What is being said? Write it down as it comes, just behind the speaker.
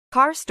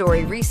Car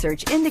Story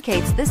research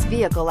indicates this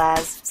vehicle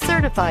as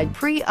certified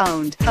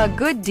pre-owned, a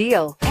good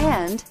deal,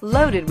 and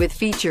loaded with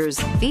features.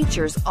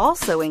 Features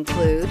also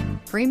include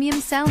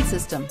premium sound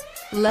system,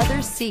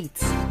 leather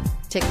seats,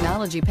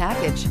 technology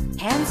package,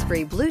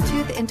 hands-free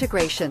Bluetooth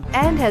integration,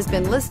 and has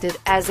been listed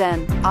as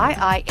an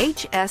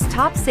IIHS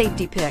top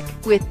safety pick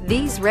with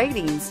these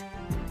ratings.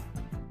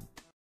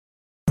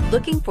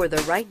 Looking for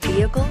the right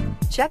vehicle?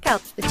 Check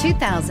out the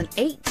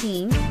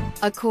 2018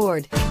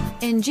 Accord.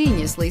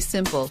 Ingeniously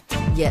simple,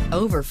 yet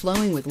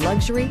overflowing with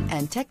luxury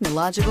and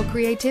technological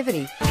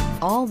creativity.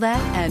 All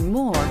that and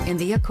more in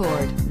the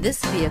Accord.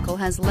 This vehicle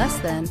has less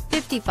than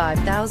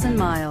 55,000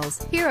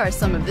 miles. Here are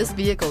some of this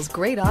vehicle's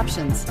great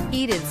options: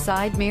 heated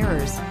side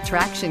mirrors,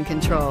 traction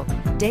control,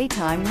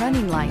 daytime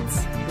running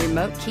lights,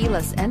 remote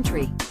keyless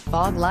entry,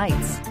 fog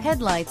lights,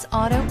 headlights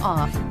auto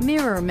off,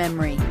 mirror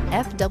memory,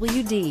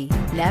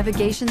 FWD,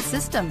 navigation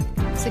system,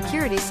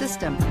 security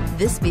system.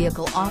 This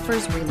vehicle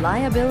offers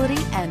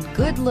reliability and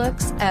good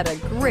looks at a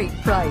great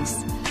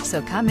price.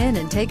 So come in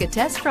and take a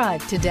test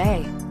drive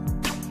today.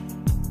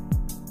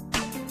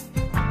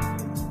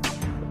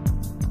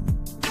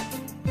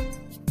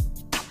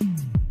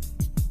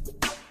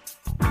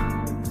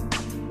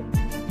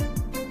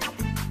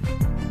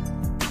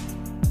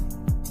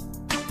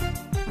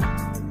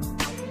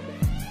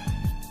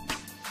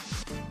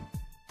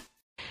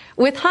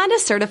 With Honda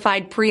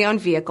certified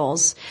pre-owned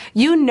vehicles,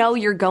 you know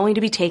you're going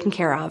to be taken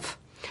care of.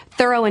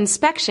 Thorough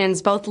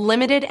inspections, both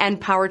limited and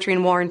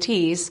powertrain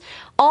warranties,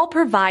 all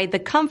provide the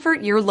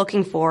comfort you're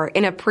looking for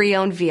in a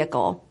pre-owned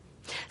vehicle.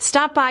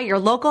 Stop by your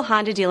local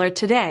Honda dealer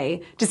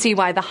today to see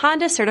why the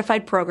Honda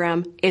certified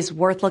program is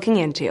worth looking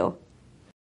into.